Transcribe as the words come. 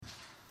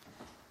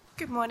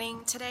Good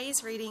morning.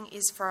 Today's reading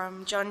is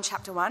from John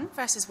chapter 1,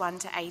 verses 1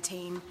 to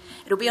 18.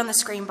 It'll be on the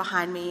screen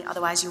behind me,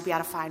 otherwise you'll be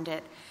able to find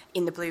it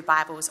in the blue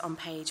Bibles on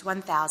page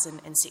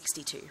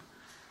 1062.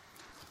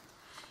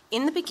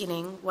 In the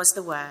beginning was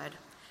the Word,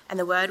 and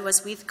the Word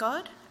was with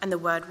God, and the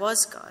Word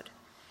was God.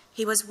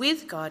 He was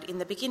with God in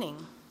the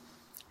beginning.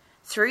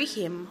 Through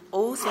him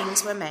all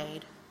things were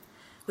made.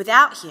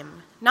 Without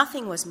him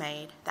nothing was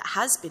made that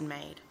has been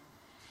made.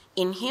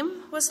 In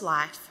him was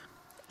life,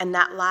 and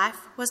that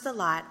life was the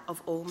light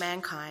of all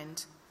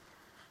mankind.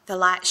 The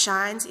light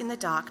shines in the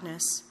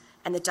darkness,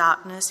 and the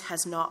darkness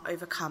has not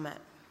overcome it.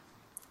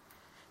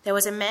 There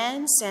was a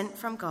man sent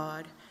from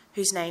God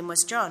whose name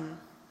was John.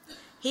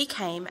 He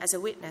came as a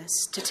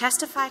witness to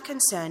testify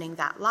concerning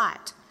that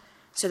light,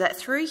 so that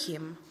through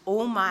him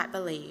all might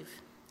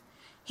believe.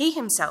 He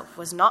himself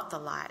was not the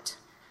light.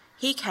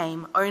 He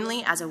came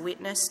only as a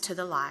witness to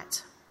the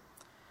light.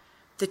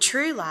 The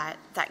true light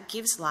that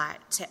gives light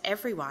to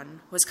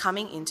everyone was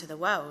coming into the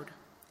world.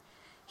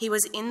 He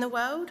was in the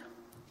world,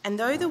 and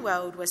though the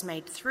world was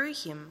made through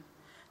him,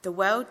 the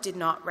world did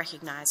not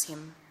recognize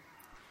him.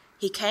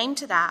 He came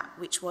to that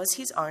which was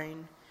his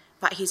own,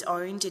 but his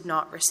own did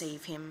not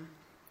receive him.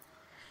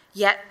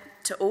 Yet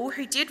to all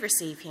who did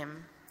receive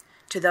him,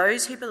 to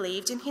those who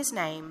believed in his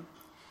name,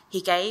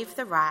 he gave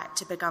the right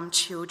to become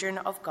children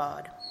of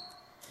God.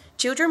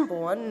 Children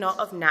born not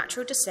of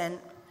natural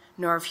descent,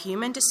 nor of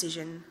human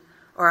decision,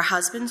 or a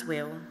husband's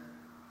will,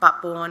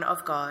 but born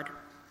of God.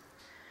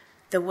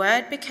 The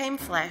Word became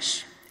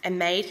flesh and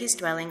made his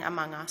dwelling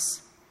among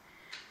us.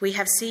 We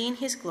have seen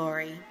his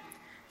glory,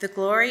 the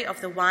glory of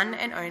the one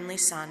and only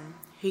Son,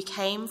 who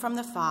came from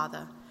the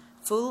Father,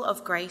 full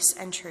of grace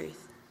and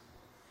truth.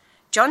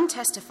 John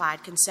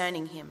testified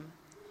concerning him.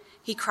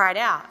 He cried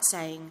out,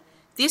 saying,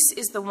 "This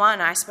is the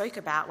one I spoke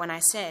about when I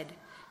said,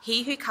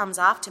 'He who comes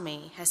after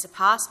me has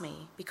surpassed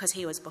me, because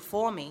he was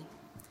before me.'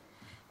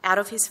 Out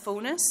of his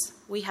fullness,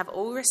 we have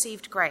all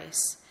received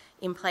grace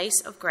in place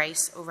of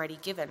grace already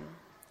given.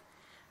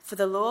 For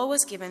the law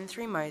was given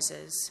through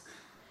Moses.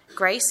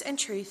 Grace and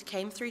truth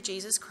came through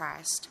Jesus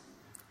Christ.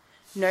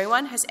 No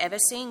one has ever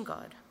seen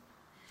God,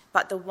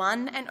 but the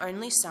one and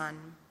only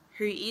Son,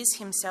 who is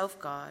himself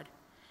God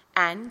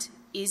and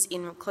is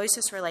in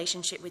closest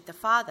relationship with the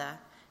Father,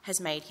 has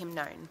made him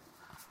known."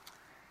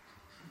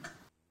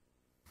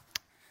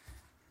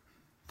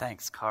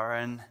 Thanks,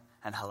 Corin,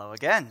 and hello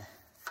again.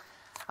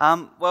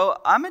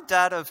 Well, I'm a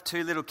dad of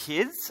two little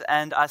kids,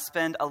 and I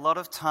spend a lot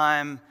of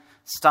time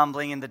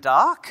stumbling in the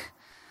dark.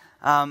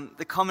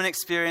 The common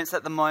experience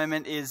at the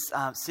moment is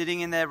sitting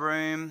in their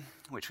room,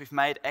 which we've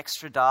made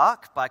extra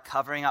dark by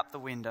covering up the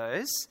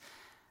windows,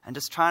 and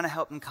just trying to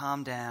help them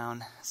calm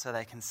down so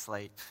they can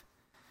sleep.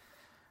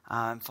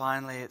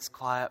 Finally, it's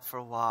quiet for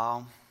a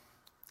while,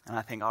 and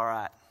I think, all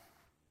right.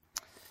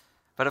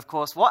 But of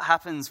course, what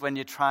happens when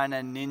you're trying to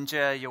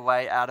ninja your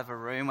way out of a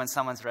room when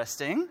someone's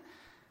resting?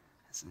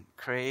 It's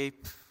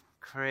creep.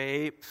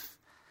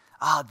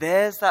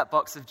 There's that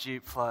box of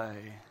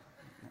Duplo.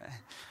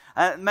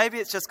 Maybe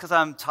it's just because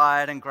I'm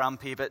tired and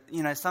grumpy, but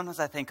sometimes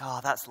I think,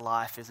 that's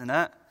life, isn't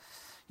it?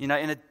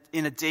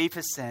 In a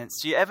deeper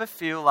sense, do you ever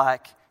feel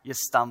like you're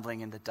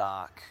stumbling in the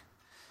dark,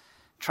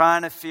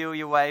 trying to feel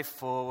your way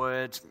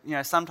forward?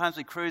 Sometimes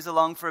we cruise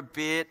along for a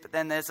bit, but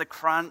then there's a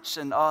crunch,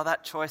 and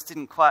that choice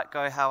didn't quite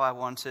go how I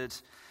wanted.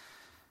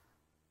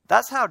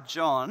 That's how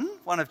John,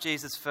 one of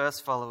Jesus'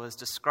 first followers,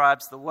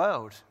 describes the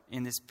world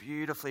in this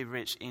beautifully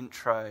rich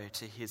intro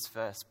to his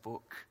first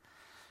book.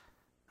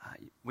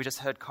 We just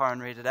heard Corin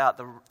read it out.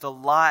 The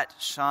light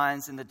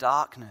shines in the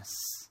darkness,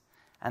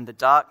 and the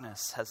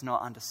darkness has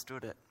not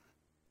understood it.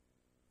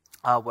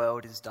 Our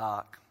world is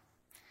dark.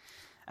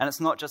 And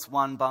it's not just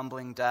one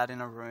bumbling dad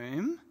in a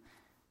room.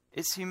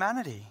 It's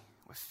humanity.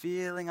 We're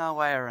feeling our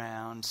way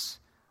around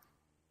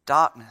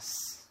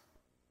darkness.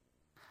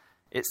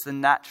 It's the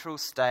natural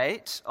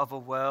state of a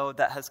world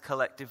that has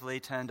collectively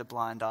turned a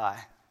blind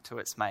eye to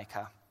its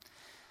maker.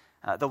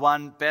 The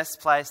one best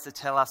place to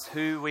tell us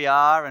who we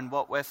are and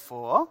what we're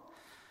for.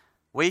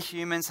 We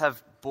humans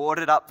have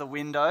boarded up the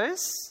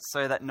windows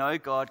so that no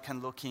God can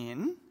look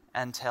in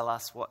and tell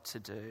us what to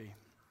do.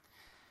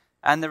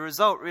 And the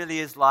result really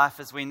is life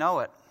as we know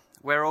it.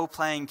 We're all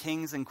playing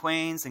kings and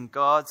queens and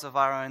gods of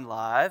our own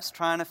lives,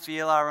 trying to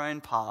feel our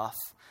own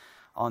path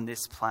on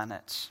this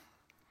planet.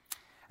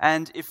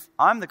 And if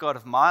I'm the God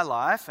of my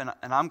life and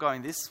I'm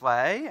going this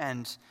way,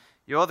 and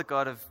you're the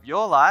God of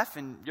your life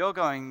and you're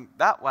going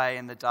that way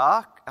in the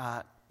dark,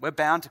 we're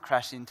bound to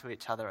crash into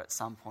each other at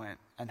some point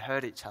and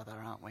hurt each other,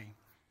 aren't we?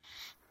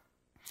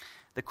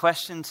 The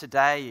question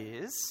today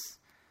is,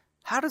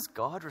 how does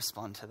God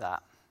respond to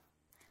that?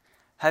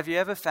 Have you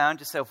ever found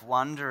yourself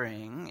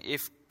wondering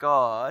if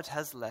God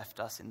has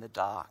left us in the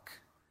dark?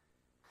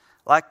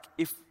 Like,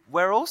 if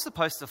we're all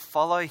supposed to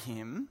follow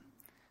him,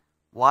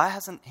 why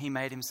hasn't he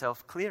made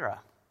himself clearer?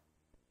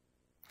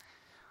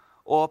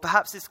 Or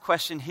perhaps this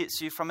question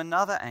hits you from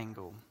another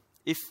angle.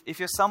 If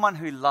you're someone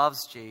who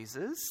loves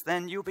Jesus,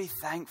 then you'll be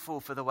thankful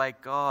for the way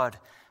God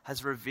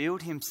has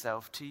revealed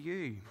himself to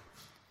you.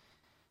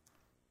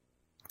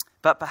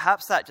 But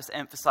perhaps that just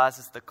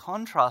emphasizes the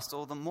contrast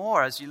all the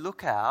more as you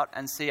look out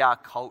and see our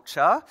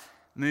culture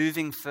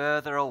moving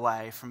further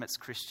away from its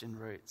Christian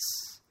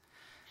roots.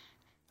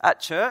 At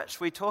church,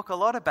 we talk a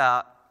lot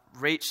about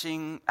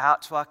reaching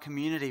out to our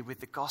community with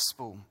the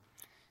gospel.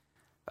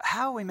 But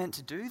how are we meant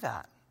to do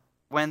that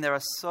when there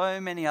are so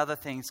many other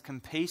things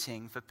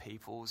competing for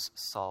people's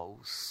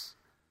souls?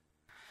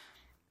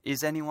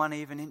 Is anyone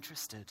even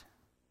interested?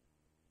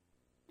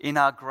 In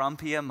our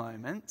grumpier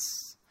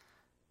moments,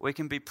 we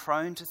can be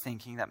prone to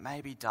thinking that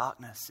maybe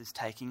darkness is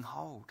taking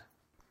hold.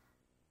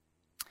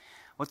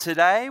 Well,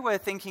 today we're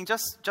thinking,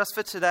 just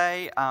for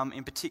today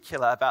in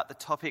particular, about the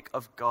topic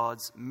of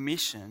God's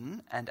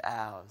mission and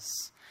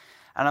ours.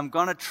 And I'm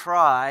going to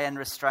try and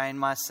restrain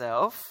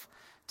myself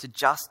to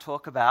just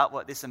talk about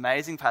what this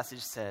amazing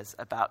passage says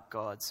about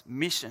God's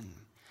mission.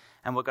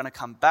 And we're going to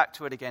come back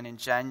to it again in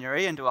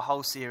January and do a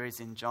whole series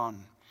in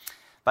John.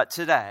 But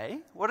today,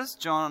 what does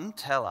John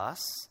tell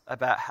us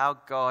about how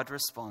God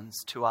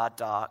responds to our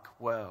dark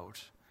world?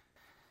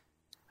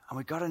 And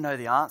we've got to know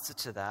the answer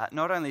to that,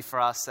 not only for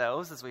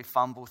ourselves as we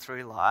fumble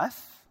through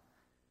life,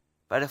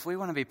 but if we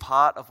want to be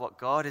part of what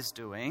God is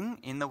doing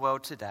in the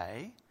world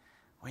today,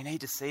 we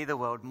need to see the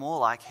world more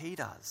like he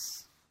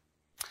does.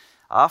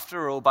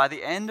 After all, by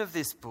the end of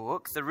this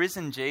book, the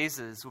risen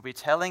Jesus will be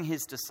telling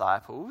his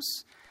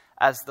disciples,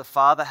 "As the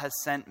Father has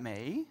sent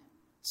me,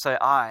 so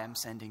I am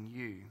sending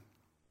you."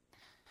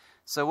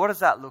 So what does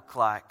that look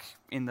like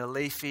in the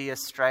leafy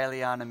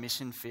Australiana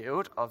mission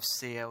field of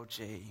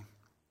CLG?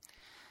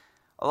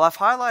 Well, I've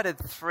highlighted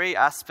 3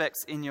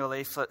 aspects in your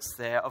leaflets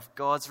there of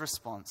God's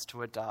response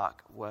to a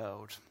dark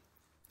world.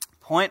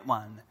 Point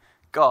 1,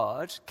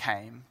 God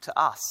came to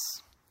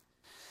us.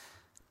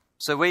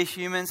 So we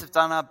humans have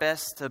done our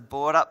best to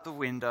board up the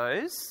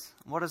windows.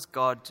 What does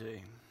God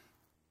do?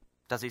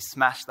 Does he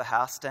smash the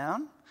house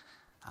down?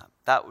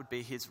 That would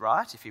be his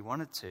right if he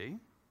wanted to.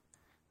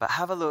 But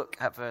have a look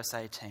at verse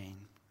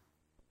 18.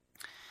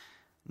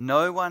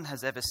 No one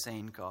has ever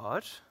seen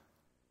God,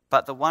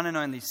 but the one and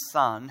only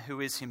Son, who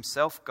is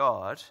himself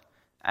God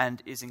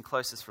and is in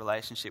closest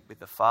relationship with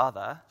the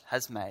Father,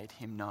 has made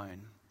him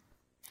known.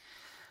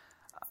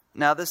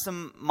 Now, there's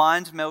some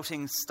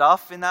mind-melting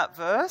stuff in that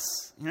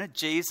verse.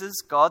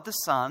 Jesus, God the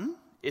Son,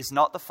 is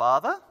not the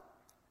Father,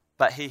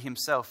 but he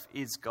himself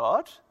is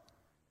God.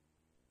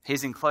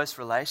 He's in close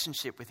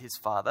relationship with his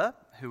Father,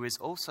 who is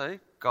also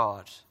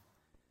God.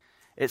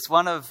 It's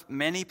one of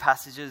many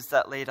passages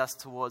that lead us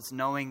towards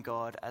knowing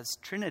God as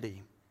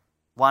Trinity.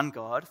 One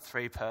God,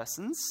 3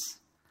 persons.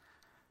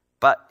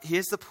 But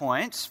here's the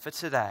point for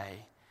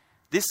today.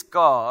 This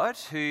God,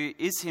 who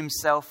is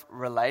himself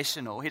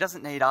relational, he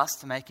doesn't need us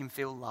to make him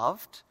feel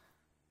loved.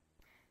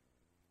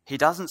 He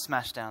doesn't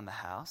smash down the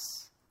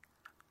house.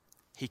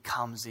 He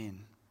comes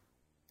in.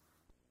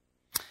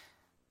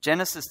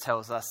 Genesis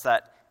tells us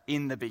that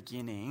in the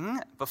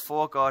beginning,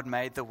 before God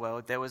made the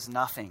world, there was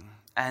nothing.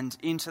 And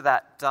into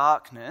that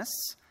darkness,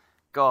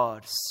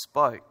 God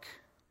spoke.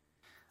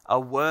 A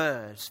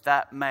word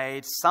that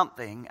made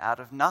something out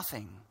of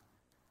nothing.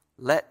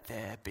 Let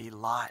there be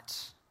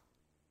light.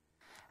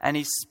 And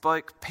he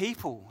spoke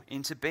people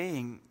into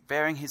being,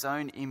 bearing his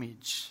own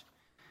image.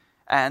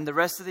 And the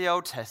rest of the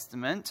Old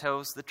Testament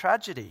tells the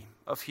tragedy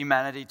of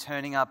humanity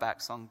turning our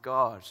backs on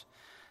God.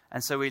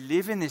 And so we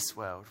live in this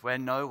world where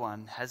no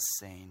one has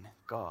seen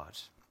God.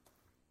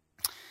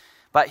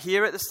 But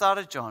here at the start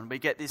of John, we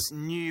get this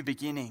new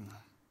beginning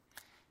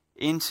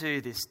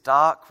into this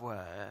dark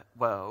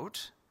world.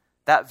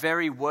 That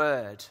very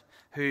Word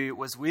who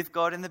was with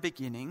God in the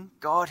beginning,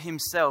 God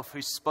himself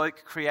who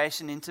spoke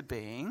creation into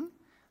being.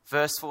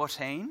 Verse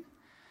 14,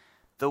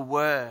 the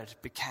Word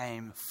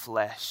became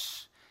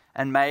flesh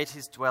and made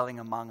his dwelling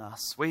among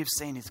us. We have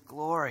seen his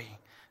glory,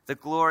 the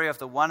glory of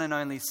the one and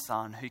only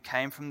Son who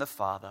came from the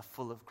Father,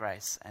 full of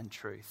grace and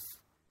truth.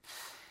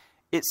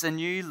 It's a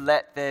new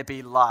let there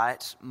be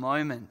light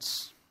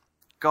moment.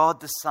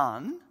 God the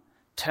Son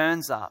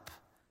turns up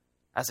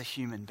as a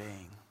human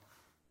being.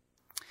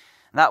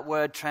 And that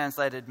word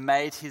translated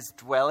made his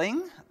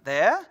dwelling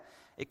there,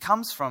 it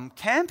comes from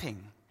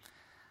camping.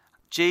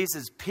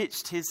 Jesus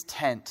pitched his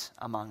tent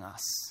among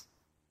us.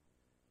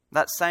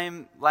 That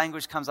same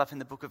language comes up in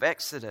the book of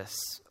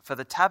Exodus for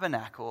the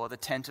tabernacle or the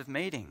tent of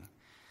meeting.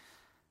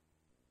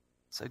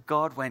 So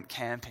God went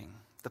camping,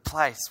 the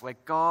place where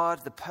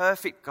God, the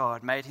perfect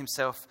God, made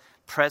himself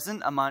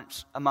present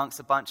amongst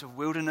a bunch of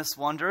wilderness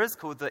wanderers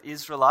called the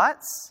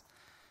Israelites.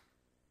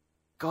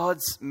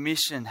 God's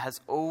mission has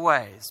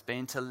always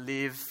been to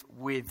live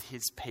with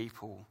his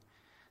people,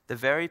 the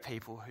very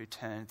people who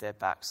turned their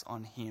backs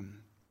on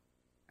him.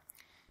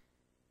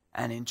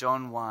 And in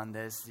John 1,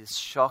 there's this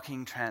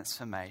shocking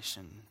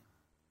transformation.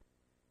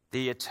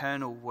 The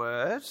eternal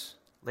Word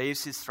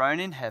leaves his throne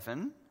in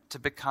heaven to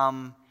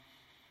become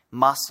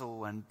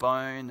muscle and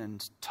bone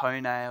and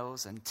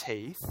toenails and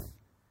teeth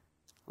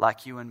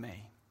like you and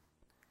me.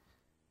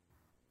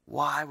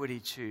 Why would he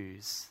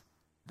choose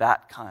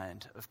that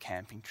kind of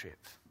camping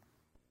trip?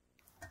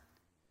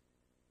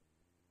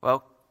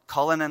 Well,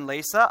 Colin and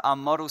Lisa are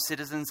model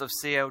citizens of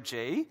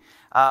CLG.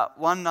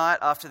 One night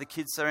after the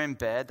kids are in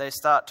bed, they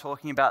start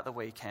talking about the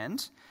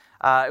weekend.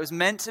 It was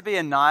meant to be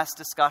a nice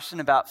discussion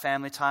about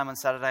family time on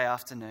Saturday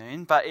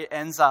afternoon, but it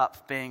ends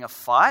up being a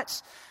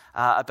fight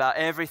about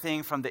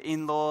everything from the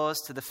in-laws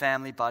to the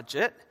family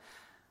budget.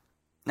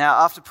 Now,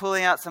 after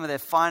pulling out some of their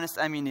finest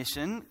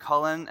ammunition,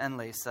 Colin and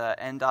Lisa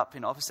end up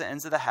in opposite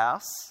ends of the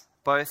house,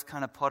 both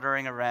kind of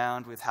pottering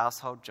around with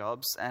household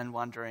jobs and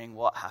wondering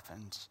what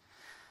happened.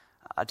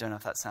 I don't know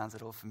if that sounds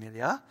at all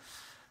familiar.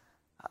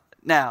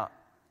 Now,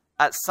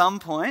 at some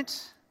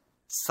point,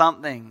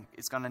 something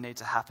is going to need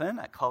to happen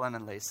at Colin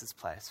and Lisa's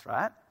place,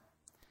 right?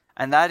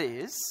 And that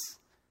is,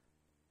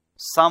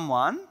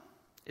 someone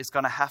is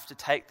going to have to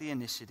take the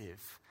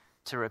initiative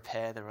to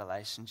repair the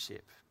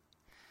relationship.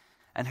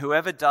 And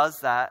whoever does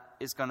that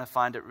is going to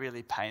find it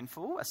really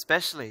painful,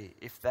 especially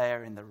if they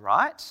are in the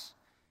right,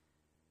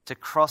 to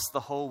cross the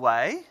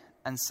hallway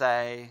and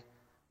say,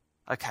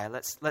 okay,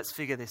 let's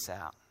figure this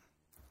out.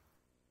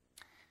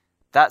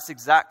 That's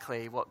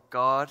exactly what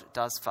God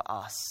does for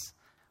us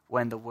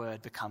when the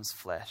Word becomes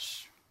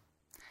flesh.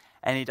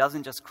 And he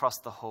doesn't just cross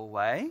the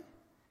hallway,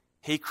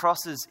 he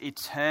crosses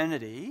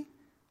eternity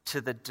to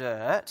the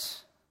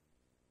dirt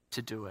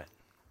to do it.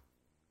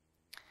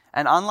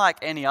 And unlike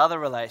any other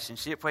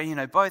relationship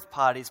where, both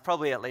parties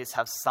probably at least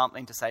have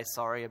something to say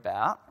sorry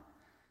about,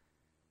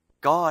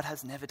 God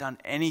has never done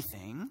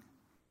anything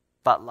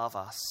but love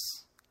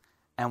us.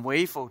 And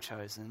we've all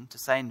chosen to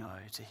say no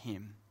to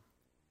him.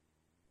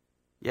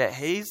 Yet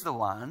he's the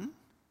one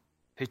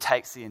who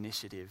takes the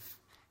initiative.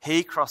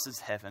 He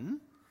crosses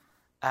heaven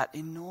at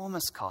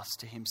enormous cost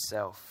to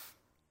himself.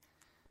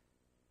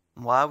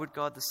 Why would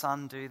God the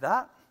Son do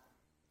that?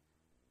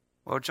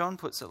 Well, John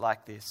puts it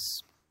like this.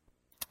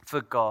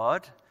 For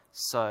God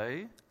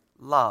so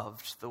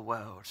loved the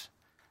world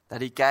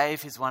that he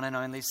gave his one and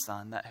only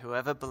Son, that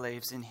whoever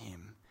believes in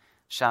him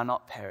shall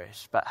not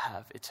perish but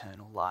have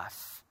eternal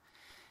life.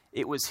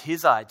 It was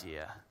his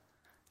idea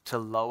to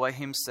lower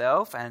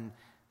himself and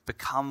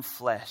become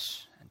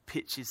flesh and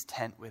pitch his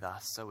tent with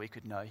us so we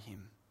could know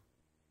him.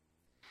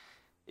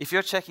 If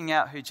you're checking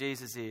out who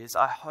Jesus is,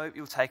 I hope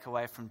you'll take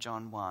away from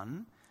John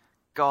 1,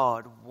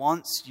 God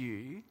wants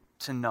you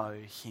to know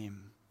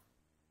him.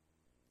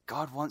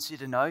 God wants you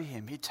to know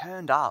him. He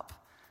turned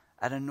up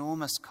at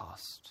enormous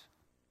cost.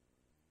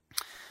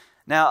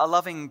 Now, a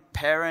loving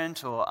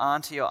parent or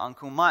auntie or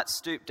uncle might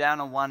stoop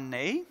down on one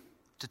knee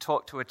to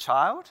talk to a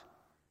child,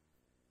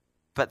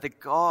 but the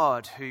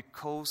God who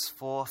calls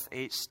forth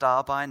each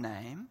star by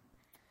name,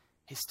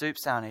 he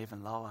stoops down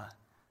even lower.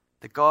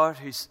 The God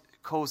who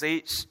calls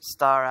each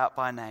star out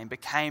by name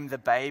became the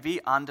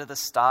baby under the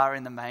star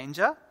in the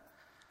manger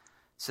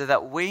so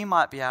that we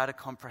might be able to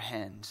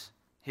comprehend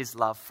his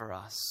love for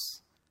us.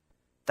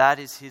 That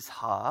is his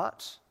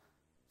heart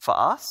for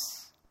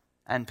us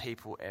and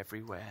people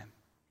everywhere.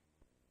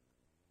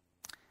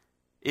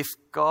 If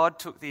God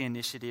took the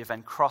initiative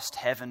and crossed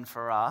heaven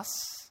for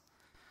us,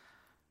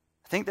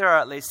 I think there are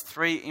at least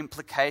 3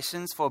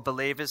 implications for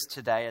believers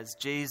today as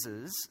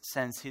Jesus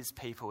sends his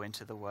people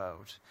into the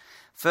world.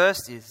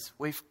 First is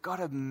we've got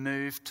to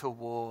move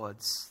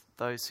towards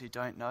those who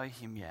don't know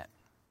him yet.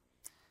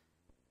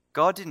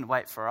 God didn't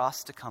wait for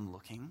us to come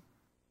looking.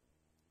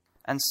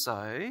 And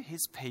so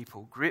his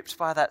people, gripped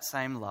by that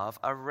same love,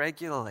 are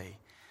regularly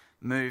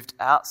moved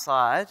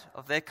outside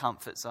of their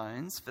comfort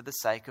zones for the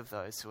sake of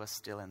those who are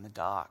still in the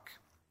dark.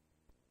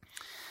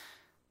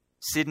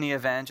 Sydney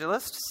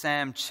evangelist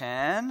Sam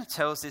Chan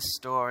tells this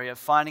story of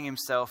finding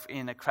himself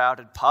in a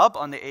crowded pub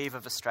on the eve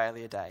of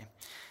Australia Day.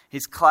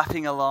 He's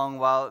clapping along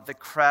while the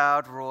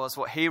crowd roars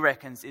what he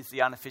reckons is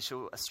the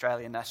unofficial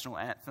Australian national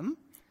anthem,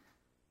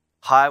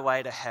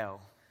 Highway to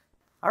Hell.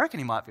 I reckon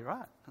he might be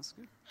right. That's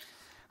good.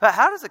 But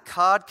how does a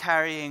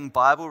card-carrying,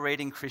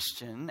 Bible-reading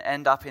Christian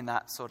end up in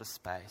that sort of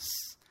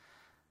space?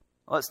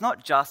 Well, it's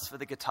not just for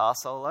the guitar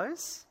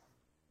solos.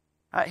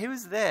 He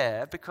was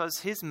there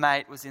because his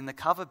mate was in the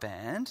cover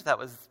band that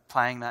was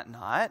playing that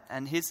night,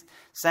 and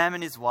Sam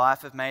and his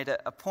wife have made it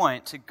a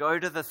point to go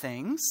to the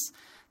things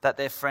that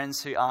their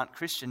friends who aren't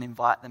Christian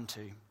invite them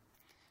to.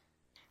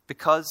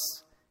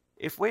 Because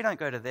if we don't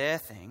go to their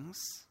things,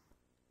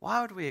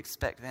 why would we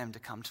expect them to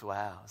come to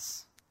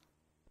ours?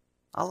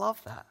 I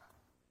love that.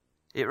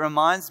 It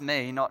reminds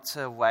me not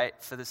to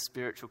wait for the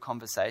spiritual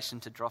conversation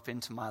to drop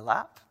into my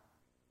lap,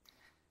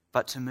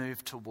 but to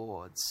move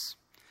towards.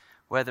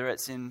 Whether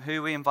it's in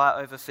who we invite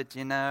over for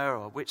dinner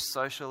or which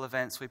social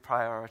events we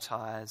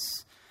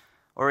prioritize,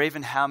 or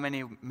even how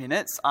many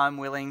minutes I'm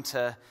willing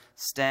to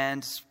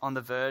stand on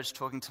the verge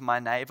talking to my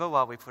neighbour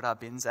while we put our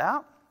bins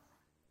out.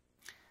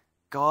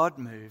 God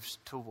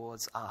moved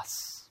towards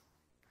us.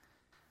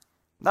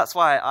 That's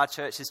why our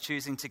church is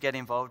choosing to get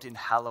involved in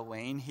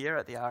Halloween here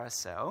at the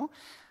RSL.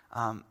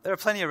 There are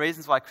plenty of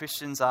reasons why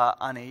Christians are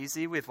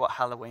uneasy with what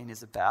Halloween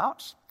is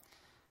about.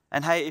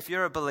 And hey, if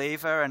you're a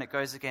believer and it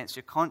goes against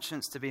your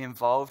conscience to be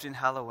involved in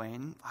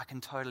Halloween, I can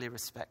totally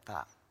respect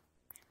that.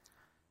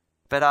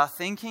 But our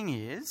thinking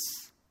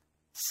is,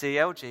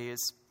 CLG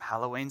is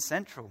Halloween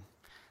central.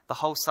 The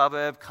whole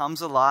suburb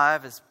comes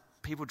alive as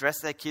people dress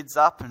their kids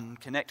up and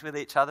connect with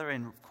each other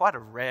in quite a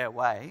rare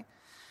way.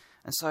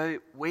 And so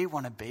we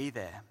want to be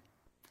there.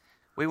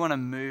 We want to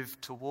move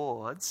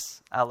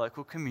towards our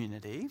local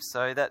community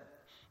so that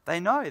they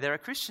know there are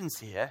Christians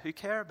here who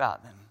care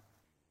about them.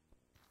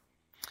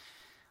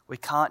 We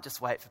can't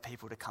just wait for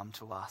people to come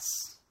to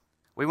us.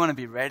 We want to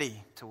be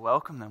ready to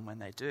welcome them when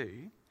they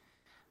do.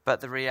 But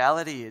the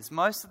reality is,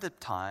 most of the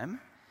time,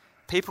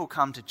 people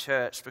come to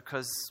church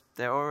because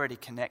they're already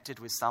connected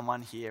with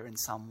someone here in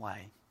some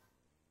way.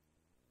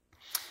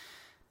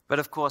 But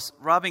of course,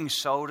 rubbing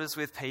shoulders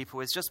with people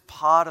is just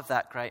part of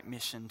that great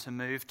mission to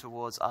move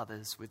towards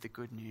others with the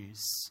good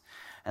news.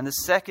 And the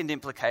second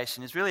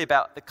implication is really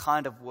about the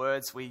kind of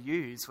words we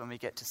use when we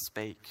get to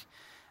speak.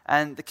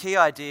 And the key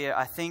idea,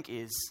 I think,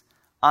 is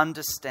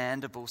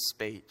understandable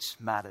speech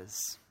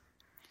matters.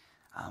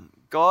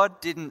 God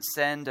didn't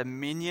send a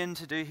minion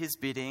to do his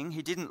bidding.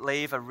 He didn't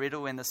leave a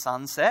riddle in the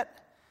sunset.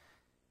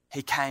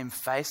 He came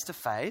face to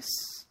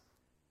face.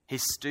 He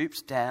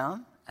stooped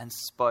down and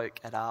spoke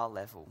at our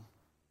level.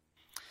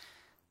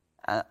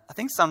 I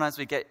think sometimes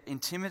we get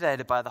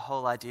intimidated by the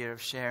whole idea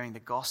of sharing the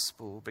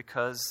gospel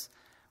because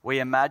we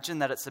imagine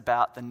that it's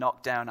about the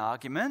knockdown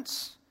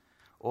argument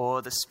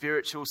or the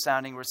spiritual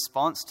sounding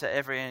response to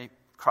every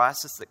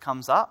crisis that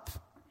comes up.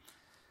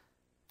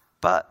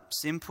 But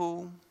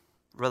simple,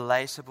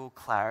 relatable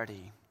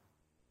clarity,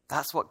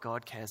 that's what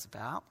God cares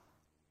about.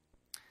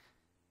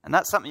 And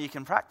that's something you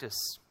can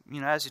practice.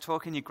 As you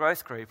talk in your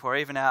growth group or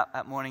even out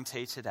at morning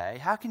tea today,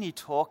 how can you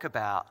talk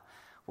about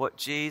what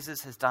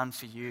Jesus has done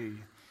for you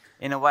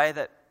in a way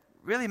that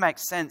really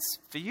makes sense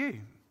for you?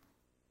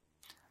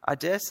 I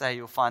dare say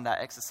you'll find that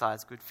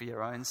exercise good for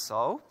your own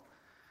soul,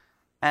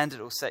 and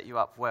it'll set you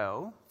up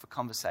well for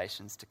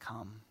conversations to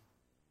come.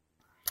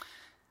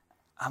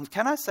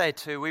 Can I say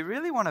too, we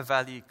really want to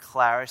value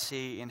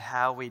clarity in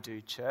how we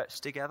do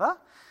church together.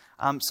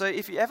 So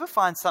if you ever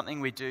find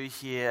something we do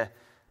here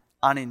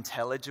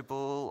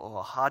unintelligible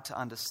or hard to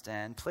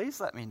understand, please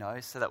let me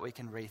know so that we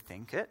can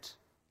rethink it.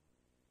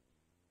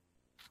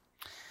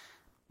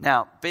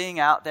 Now, being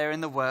out there in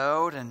the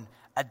world and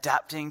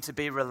adapting to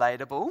be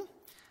relatable,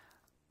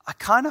 I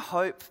kind of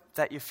hope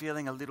that you're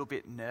feeling a little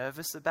bit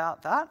nervous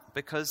about that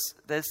because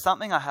there's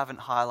something I haven't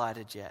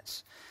highlighted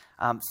yet.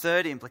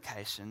 Third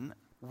implication,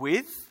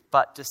 with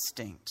but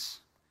distinct.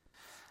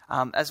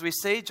 As we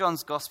see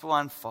John's gospel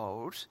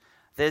unfold,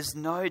 there's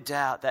no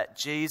doubt that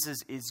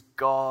Jesus is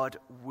God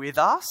with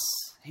us.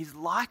 He's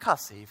like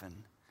us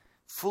even,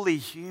 fully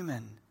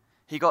human.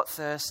 He got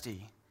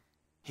thirsty.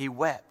 He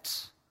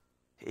wept.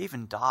 He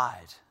even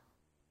died.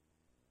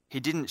 He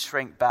didn't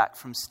shrink back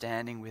from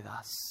standing with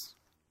us.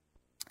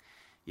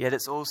 Yet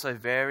it's also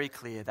very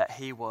clear that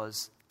he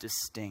was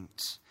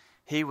distinct.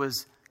 He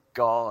was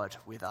God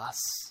with us.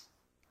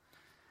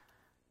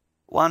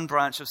 One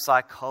branch of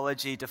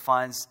psychology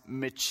defines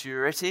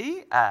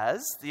maturity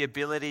as the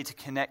ability to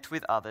connect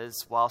with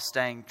others while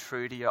staying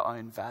true to your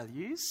own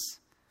values.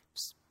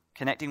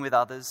 Connecting with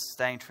others,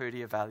 staying true to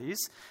your values.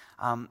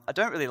 I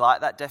don't really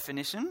like that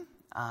definition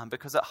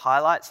because it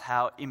highlights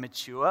how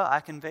immature I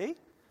can be.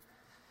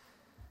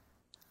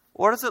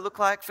 What does it look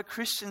like for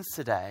Christians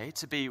today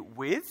to be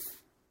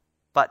with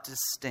but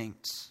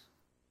distinct?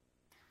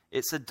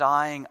 It's a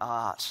dying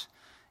art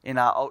in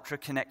our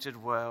ultra-connected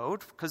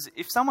world, because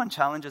if someone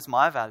challenges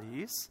my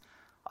values,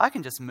 I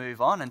can just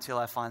move on until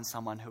I find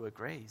someone who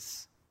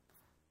agrees.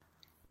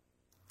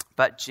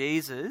 But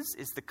Jesus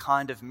is the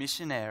kind of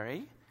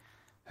missionary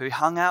who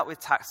hung out with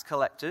tax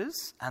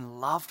collectors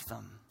and loved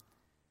them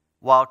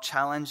while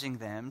challenging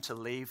them to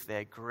leave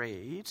their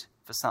greed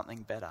for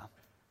something better.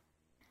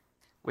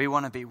 We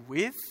want to be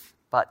with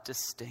but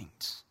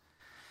distinct.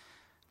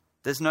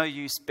 There's no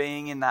use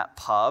being in that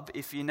pub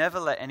if you never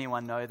let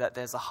anyone know that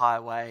there's a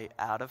highway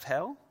out of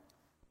hell.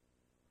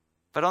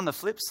 But on the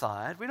flip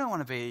side, we don't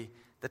want to be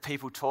the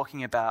people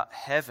talking about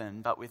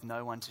heaven but with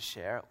no one to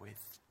share it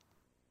with.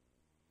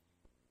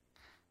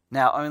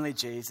 Now, only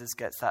Jesus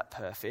gets that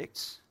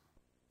perfect.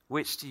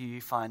 Which do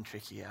you find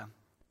trickier?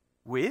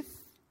 With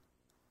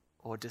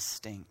or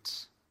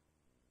distinct?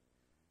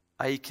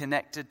 Are you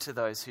connected to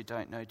those who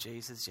don't know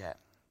Jesus yet?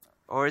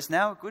 Or is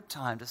now a good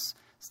time to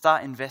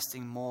start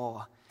investing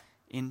more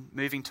in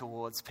moving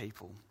towards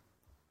people?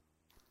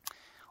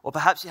 Or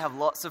perhaps you have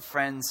lots of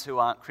friends who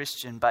aren't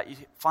Christian, but you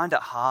find it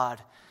hard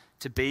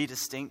to be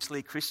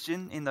distinctly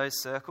Christian in those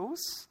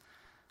circles.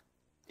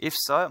 If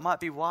so, it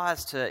might be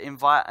wise to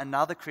invite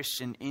another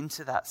Christian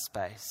into that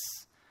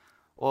space,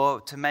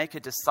 or to make a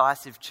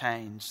decisive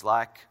change,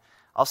 like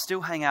I'll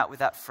still hang out with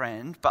that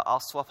friend, but I'll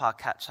swap our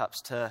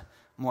catch-ups to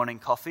morning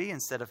coffee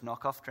instead of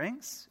knockoff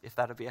drinks, if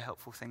that'd be a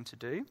helpful thing to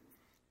do.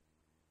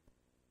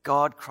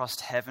 God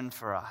crossed heaven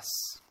for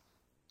us.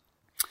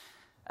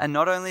 And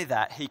not only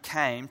that, he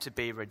came to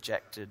be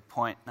rejected.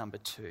 Point number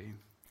 2.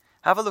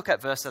 Have a look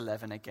at verse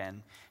 11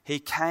 again. He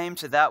came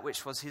to that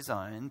which was his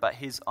own, but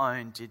his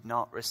own did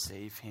not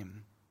receive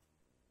him.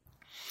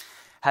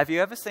 Have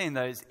you ever seen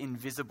those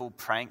invisible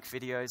prank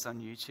videos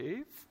on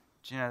YouTube?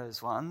 Do you know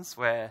those ones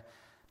where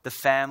the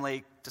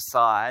family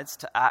decides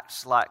to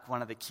act like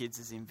one of the kids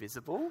is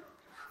invisible?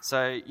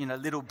 So,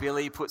 little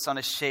Billy puts on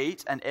a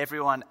sheet and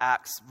everyone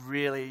acts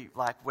really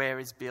like, where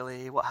is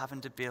Billy? What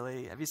happened to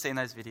Billy? Have you seen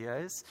those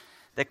videos?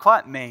 They're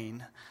quite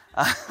mean.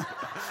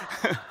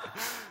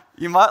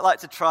 You might like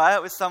to try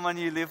it with someone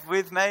you live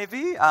with,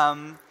 maybe.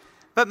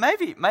 But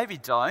maybe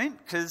don't,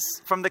 because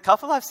from the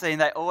couple I've seen,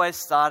 they always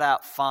start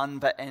out fun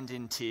but end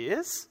in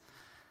tears.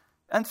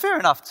 And fair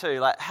enough too.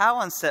 Like,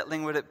 how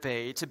unsettling would it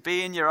be to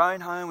be in your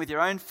own home with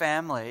your own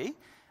family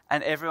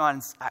and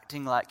everyone's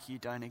acting like you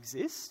don't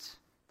exist?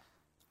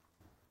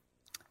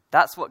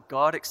 That's what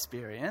God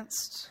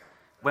experienced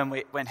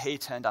when he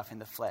turned up in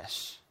the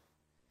flesh.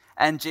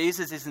 And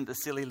Jesus isn't the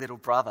silly little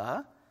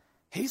brother.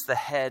 He's the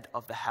head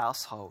of the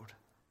household.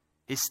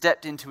 He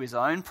stepped into his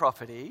own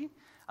property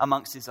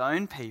amongst his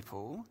own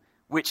people,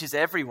 which is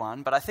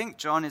everyone. But I think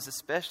John is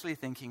especially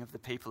thinking of the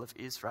people of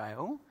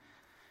Israel,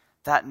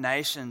 that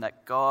nation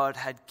that God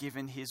had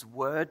given his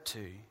word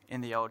to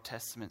in the Old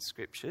Testament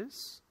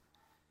scriptures.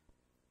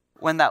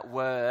 When that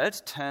word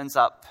turns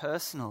up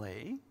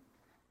personally,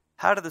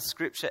 how do the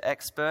scripture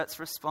experts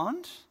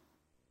respond?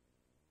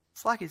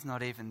 It's like he's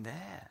not even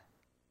there.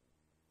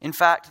 In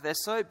fact, they're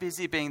so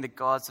busy being the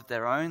gods of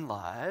their own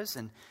lives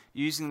and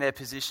using their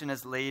position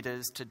as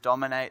leaders to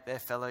dominate their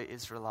fellow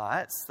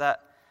Israelites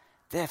that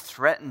they're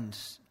threatened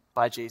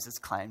by Jesus'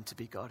 claim to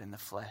be God in the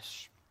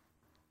flesh.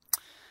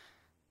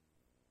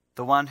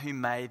 The one who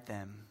made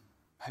them,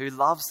 who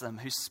loves them,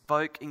 who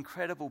spoke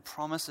incredible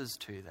promises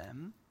to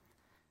them,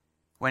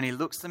 when he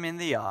looks them in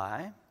the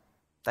eye,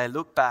 they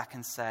look back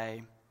and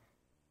say,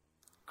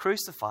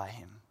 "Crucify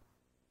him."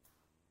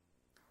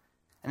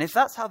 And if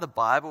that's how the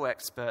Bible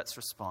experts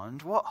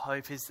respond, what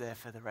hope is there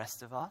for the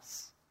rest of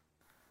us?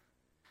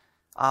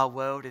 Our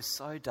world is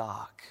so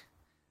dark.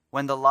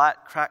 When the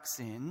light cracks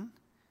in,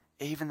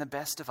 even the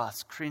best of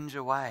us cringe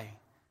away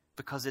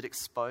because it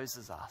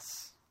exposes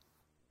us.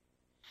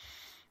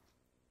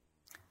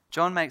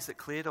 John makes it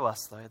clear to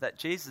us, though, that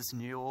Jesus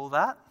knew all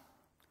that,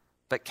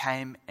 but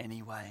came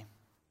anyway.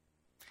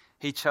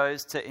 He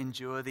chose to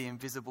endure the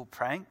invisible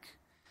prank,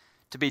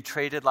 to be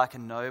treated like a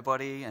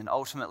nobody, and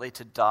ultimately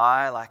to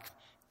die like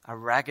a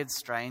ragged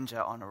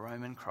stranger on a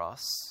Roman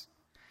cross.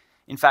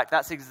 In fact,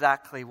 that's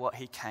exactly what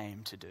he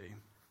came to do.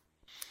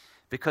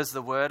 Because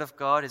the Word of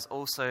God is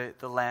also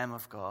the Lamb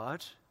of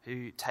God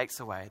who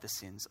takes away the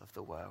sins of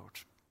the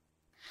world.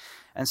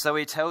 And so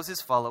he tells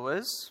his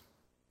followers,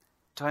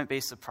 don't be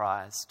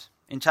surprised.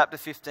 In chapter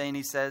 15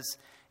 he says,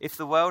 if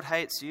the world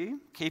hates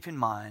you, keep in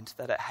mind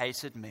that it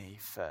hated me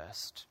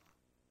first.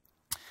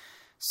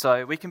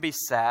 So we can be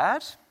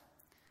sad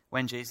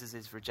when Jesus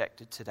is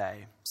rejected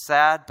today.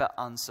 Sad but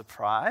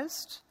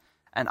unsurprised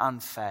and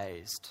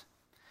unfazed.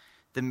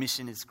 The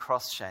mission is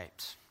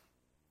cross-shaped.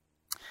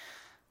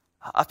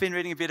 I've been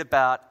reading a bit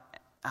about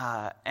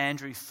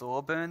Andrew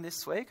Thorburn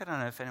this week. I don't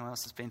know if anyone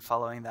else has been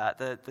following that.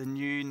 The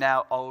new,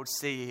 now old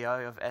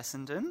CEO of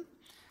Essendon.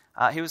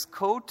 He was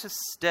called to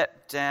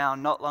step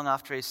down not long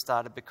after he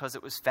started because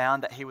it was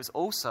found that he was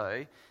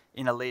also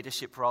in a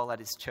leadership role at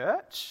his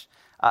church.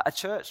 A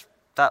church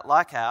that,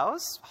 like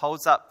ours,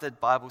 holds up the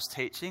Bible's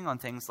teaching on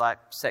things like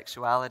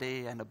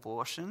sexuality and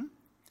abortion.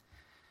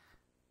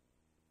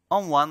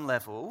 On one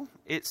level,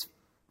 it's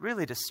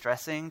really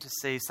distressing to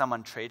see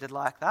someone treated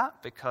like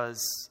that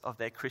because of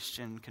their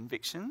Christian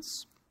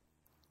convictions,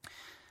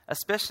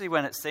 especially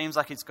when it seems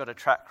like he's got a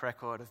track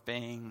record of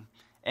being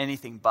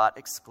anything but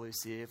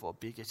exclusive or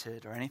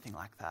bigoted or anything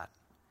like that.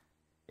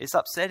 It's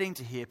upsetting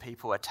to hear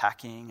people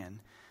attacking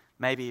and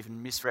maybe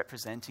even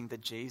misrepresenting the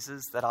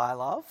Jesus that I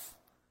love.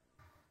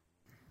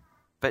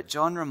 But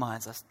John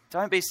reminds us,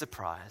 don't be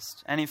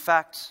surprised. And in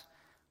fact,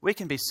 we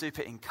can be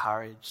super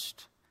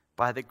encouraged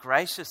by the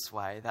gracious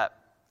way that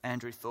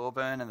Andrew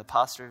Thorburn and the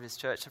pastor of his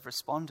church have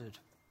responded,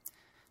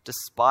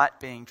 despite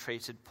being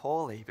treated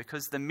poorly,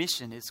 because the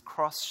mission is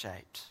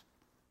cross-shaped.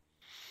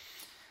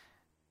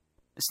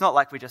 It's not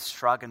like we just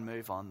shrug and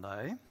move on,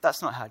 though.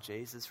 That's not how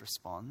Jesus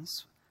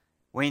responds.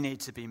 We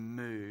need to be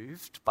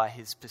moved by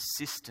his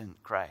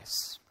persistent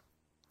grace.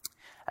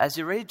 As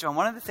you read John,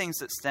 one of the things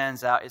that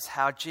stands out is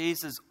how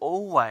Jesus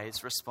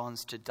always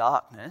responds to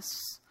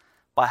darkness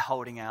by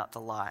holding out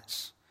the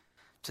light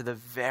to the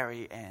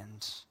very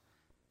end.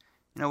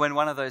 You know, when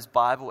one of those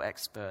Bible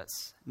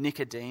experts,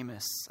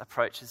 Nicodemus,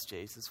 approaches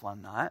Jesus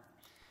one night,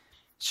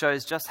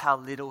 shows just how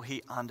little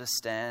he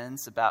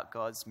understands about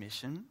God's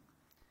mission.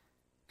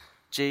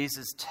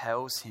 Jesus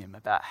tells him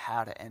about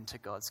how to enter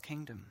God's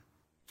kingdom.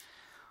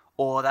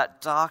 Or that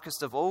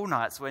darkest of all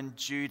nights when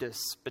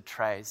Judas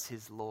betrays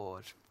his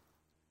Lord.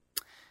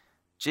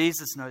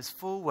 Jesus knows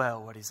full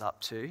well what he's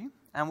up to.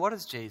 And what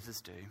does Jesus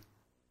do?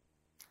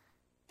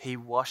 He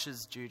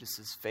washes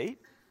Judas's feet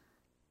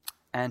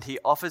and he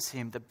offers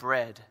him the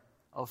bread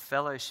of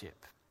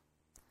fellowship.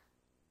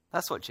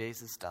 That's what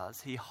Jesus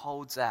does. He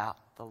holds out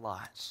the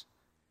light.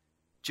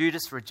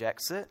 Judas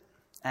rejects it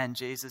and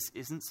Jesus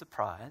isn't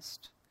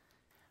surprised.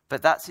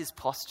 But that's his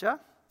posture,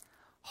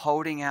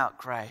 holding out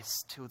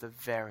grace till the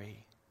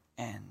very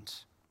end.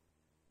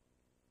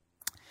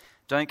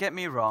 Don't get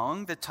me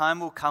wrong, the time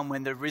will come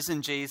when the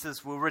risen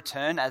Jesus will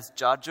return as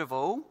judge of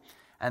all,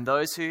 And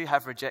those who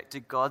have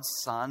rejected God's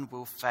Son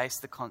will face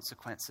the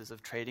consequences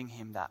of treating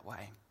him that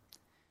way.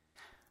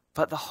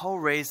 But the whole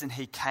reason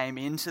he came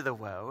into the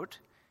world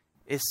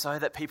is so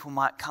that people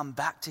might come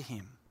back to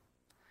him,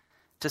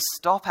 to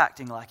stop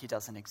acting like he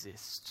doesn't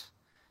exist,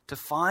 to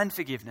find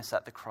forgiveness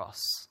at the cross.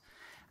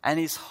 And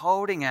he's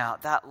holding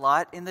out that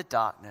light in the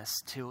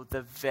darkness till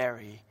the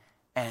very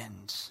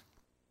end.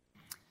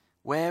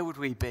 Where would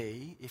we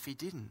be if he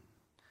didn't?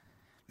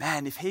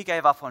 Man, if he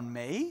gave up on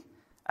me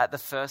at the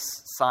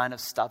first sign of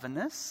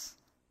stubbornness,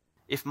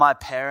 if my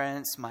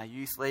parents, my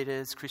youth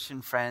leaders,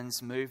 Christian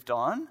friends moved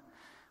on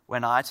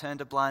when I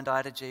turned a blind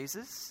eye to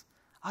Jesus,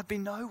 I'd be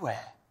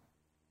nowhere.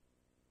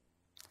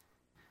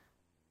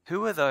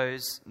 Who are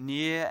those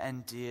near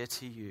and dear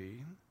to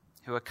you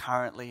who are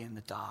currently in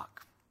the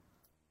dark?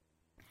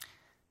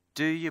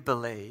 Do you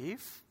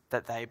believe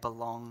that they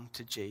belong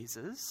to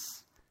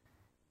Jesus,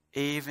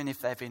 even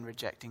if they've been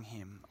rejecting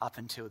him up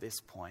until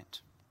this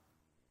point?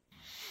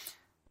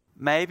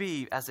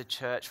 Maybe as a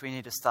church we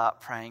need to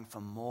start praying for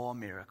more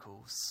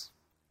miracles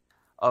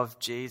of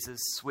Jesus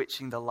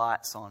switching the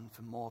lights on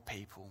for more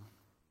people.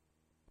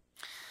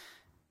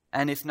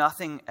 And if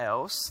nothing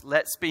else,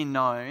 let's be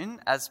known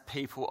as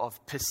people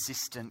of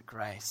persistent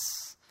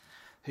grace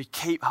who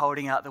keep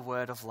holding out the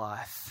word of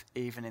life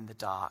even in the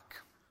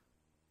dark.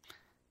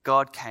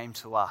 God came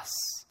to us.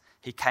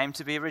 He came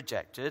to be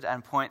rejected,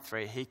 and point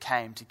 3, he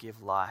came to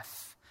give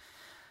life.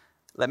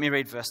 Let me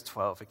read verse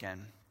 12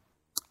 again.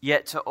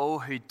 Yet to all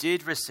who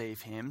did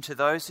receive him, to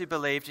those who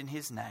believed in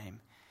his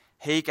name,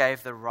 he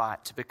gave the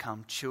right to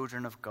become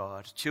children of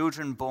God,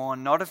 children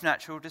born not of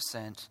natural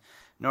descent,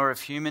 nor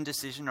of human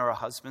decision or a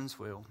husband's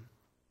will,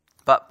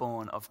 but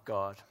born of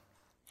God.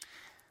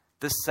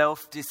 The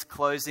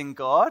self-disclosing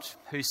God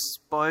who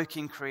spoke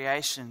in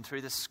creation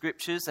through the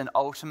scriptures and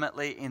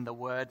ultimately in the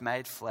Word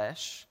made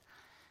flesh,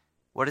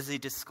 what does he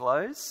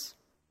disclose?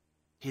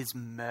 His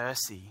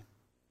mercy.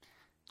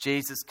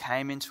 Jesus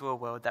came into a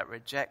world that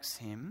rejects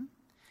him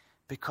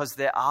because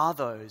there are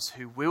those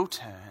who will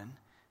turn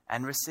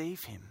and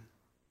receive him,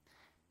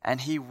 and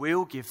he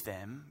will give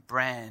them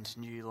brand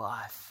new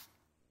life.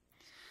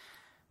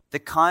 The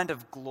kind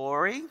of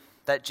glory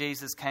that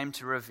Jesus came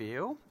to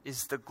reveal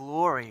is the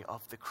glory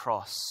of the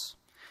cross,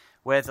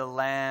 where the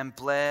Lamb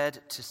bled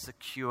to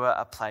secure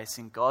a place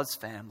in God's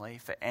family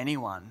for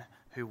anyone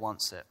who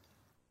wants it.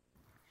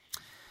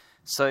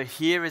 So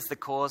here is the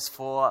cause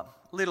for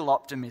little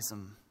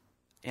optimism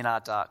in our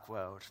dark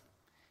world.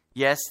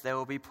 Yes, there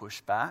will be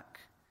pushback,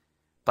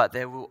 but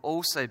there will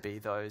also be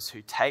those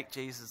who take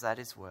Jesus at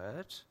his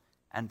word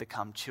and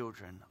become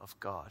children of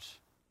God.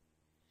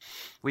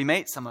 We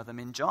meet some of them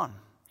in John.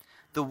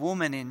 The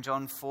woman in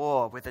John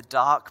 4 with a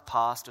dark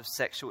past of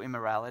sexual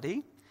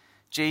immorality,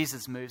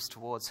 Jesus moves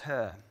towards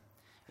her.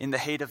 In the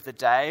heat of the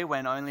day,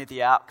 when only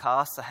the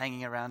outcasts are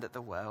hanging around at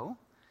the well,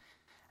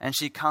 and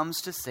she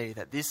comes to see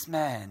that this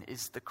man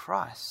is the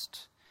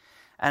Christ.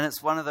 And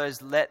it's one of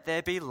those let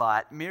there be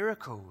light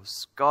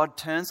miracles. God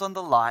turns on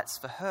the lights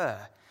for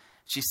her.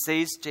 She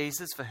sees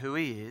Jesus for who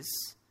he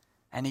is,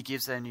 and he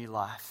gives her new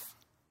life.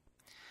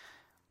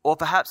 Or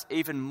perhaps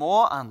even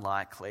more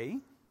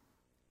unlikely,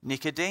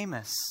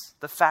 Nicodemus,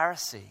 the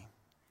Pharisee.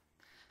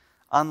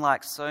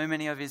 Unlike so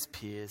many of his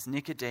peers,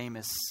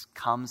 Nicodemus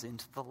comes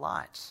into the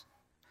light.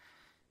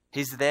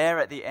 He's there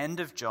at the end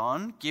of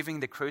John, giving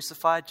the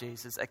crucified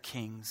Jesus a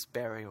king's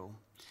burial.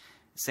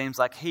 It seems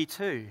like he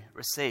too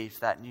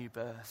received that new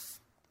birth.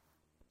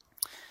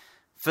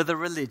 For the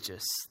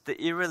religious,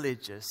 the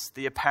irreligious,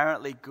 the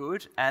apparently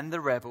good and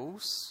the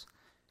rebels,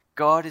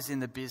 God is in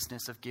the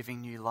business of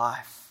giving new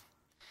life.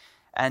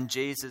 And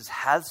Jesus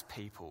has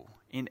people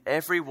in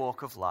every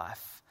walk of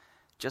life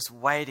just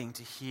waiting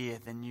to hear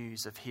the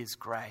news of his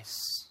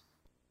grace.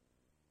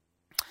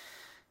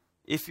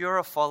 If you're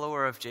a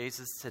follower of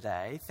Jesus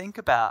today, think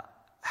about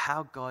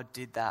how God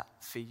did that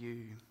for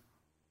you.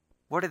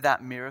 What did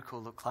that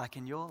miracle look like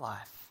in your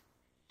life?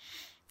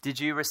 Did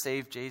you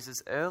receive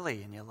Jesus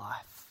early in your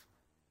life?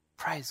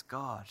 Praise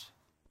God.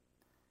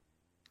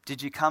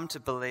 Did you come to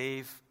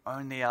believe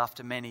only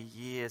after many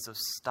years of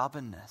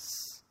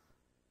stubbornness?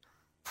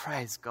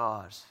 Praise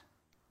God.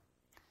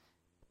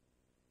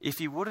 If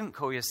you wouldn't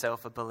call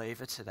yourself a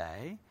believer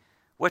today,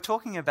 we're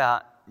talking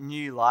about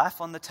new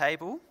life on the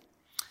table.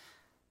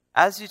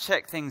 As you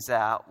check things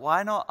out,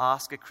 why not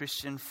ask a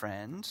Christian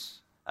friend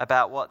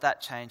about what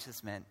that change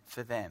has meant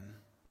for them?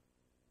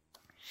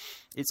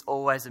 It's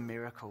always a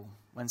miracle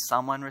when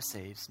someone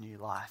receives new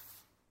life.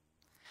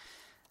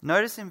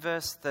 Notice in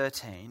verse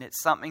 13,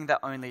 it's something that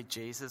only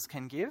Jesus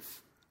can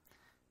give.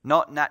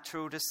 Not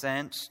natural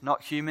descent,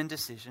 not human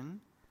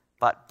decision,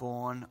 but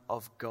born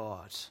of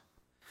God.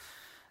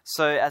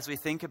 So as we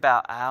think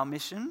about our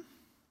mission,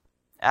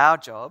 our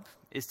job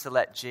is to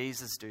let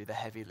Jesus do the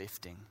heavy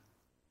lifting.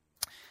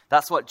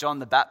 That's what John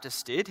the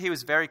Baptist did. He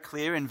was very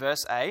clear in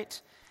verse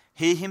 8.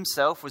 He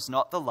himself was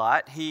not the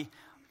light. He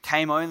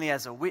came only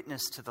as a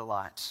witness to the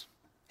light.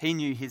 He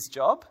knew his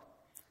job.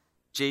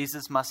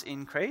 Jesus must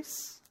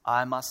increase.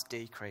 I must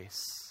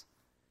decrease.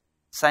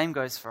 Same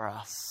goes for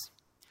us.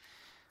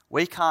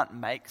 We can't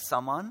make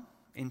someone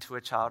into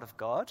a child of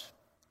God?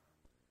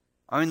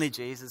 Only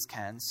Jesus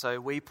can, so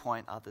we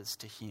point others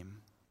to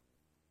him.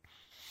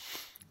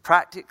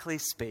 Practically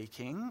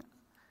speaking,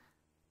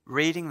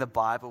 reading the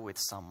Bible with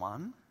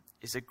someone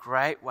is a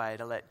great way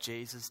to let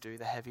Jesus do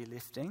the heavy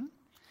lifting,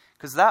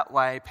 because that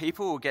way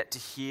people will get to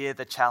hear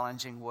the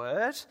challenging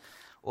word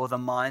or the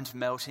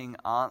mind-melting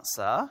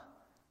answer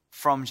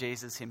from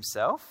Jesus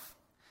himself.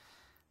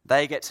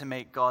 They get to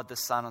meet God the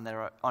Son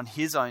on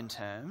his own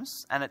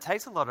terms, and it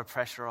takes a lot of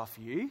pressure off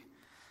you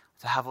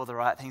to have all the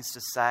right things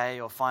to say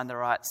or find the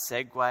right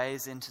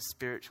segues into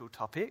spiritual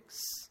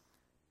topics.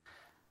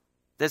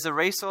 There's a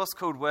resource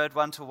called Word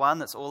 1-to-1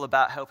 that's all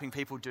about helping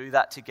people do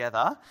that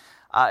together.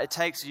 It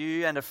takes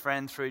you and a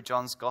friend through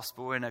John's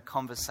Gospel in a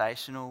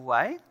conversational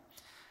way.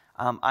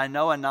 I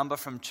know a number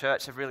from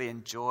church have really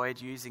enjoyed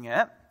using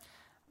it.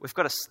 We've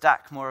got a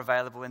stack more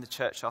available in the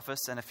church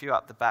office and a few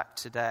up the back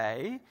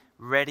today,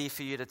 ready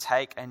for you to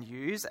take and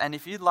use. And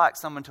if you'd like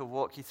someone to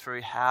walk you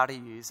through how to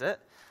use it,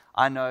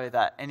 I know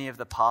that any of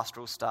the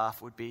pastoral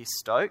staff would be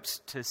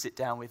stoked to sit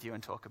down with you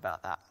and talk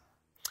about that.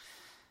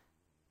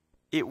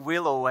 It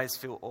will always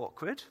feel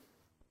awkward,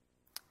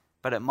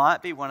 but it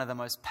might be one of the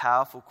most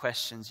powerful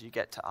questions you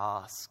get to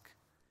ask.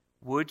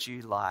 Would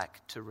you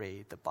like to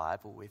read the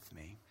Bible with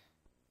me?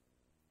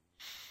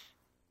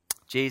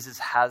 Jesus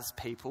has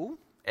people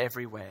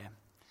everywhere,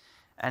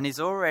 and he's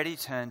already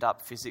turned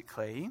up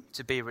physically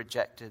to be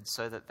rejected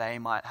so that they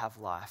might have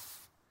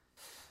life.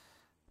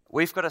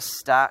 We've got a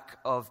stack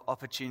of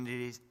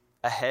opportunities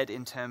ahead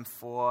in term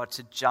 4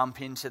 to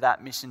jump into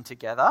that mission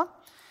together,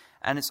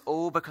 and it's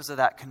all because of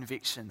that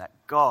conviction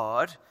that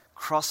God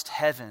crossed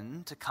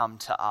heaven to come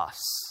to us.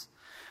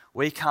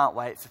 We can't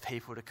wait for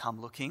people to come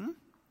looking.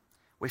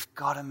 We've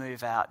got to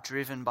move out,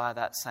 driven by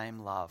that same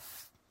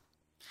love.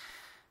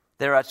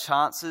 There are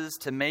chances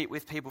to meet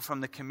with people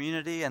from the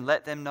community and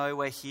let them know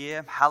we're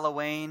here.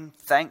 Halloween,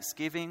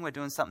 Thanksgiving, we're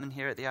doing something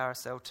here at the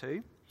RSL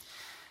too.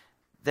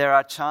 There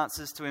are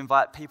chances to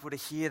invite people to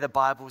hear the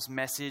Bible's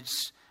message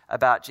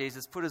about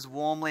Jesus, put as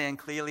warmly and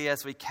clearly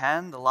as we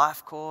can, the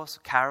life course,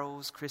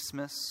 carols,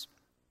 Christmas.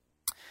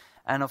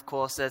 And of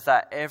course, there's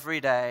that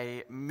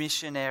everyday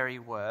missionary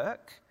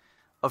work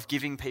of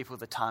giving people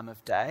the time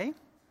of day,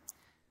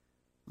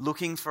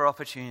 looking for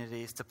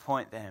opportunities to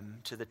point them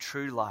to the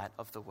true light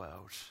of the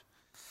world.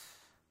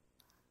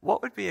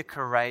 What would be a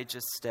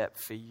courageous step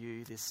for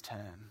you this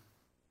term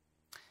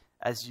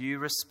as you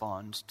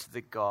respond to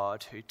the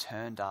God who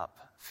turned up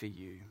for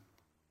you?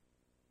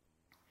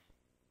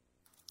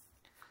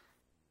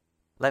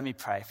 Let me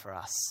pray for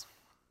us.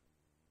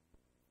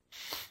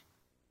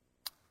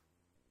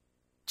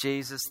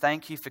 Jesus,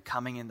 thank you for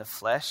coming in the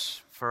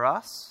flesh for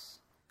us.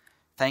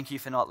 Thank you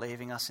for not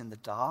leaving us in the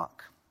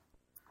dark.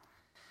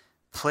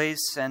 Please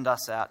send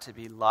us out to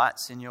be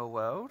lights in your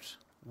world,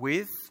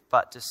 with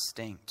but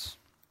distinct.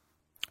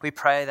 We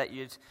pray that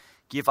you'd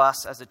give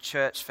us as a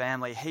church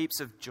family heaps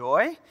of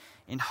joy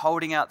in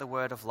holding out the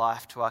word of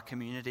life to our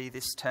community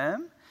this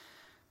term.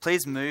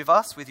 Please move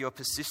us with your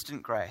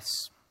persistent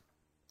grace.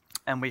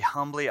 And we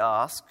humbly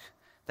ask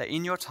that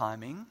in your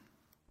timing,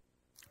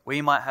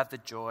 we might have the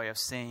joy of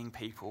seeing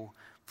people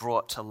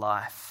brought to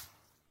life.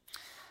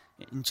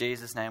 In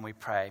Jesus' name we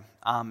pray.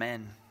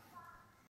 Amen.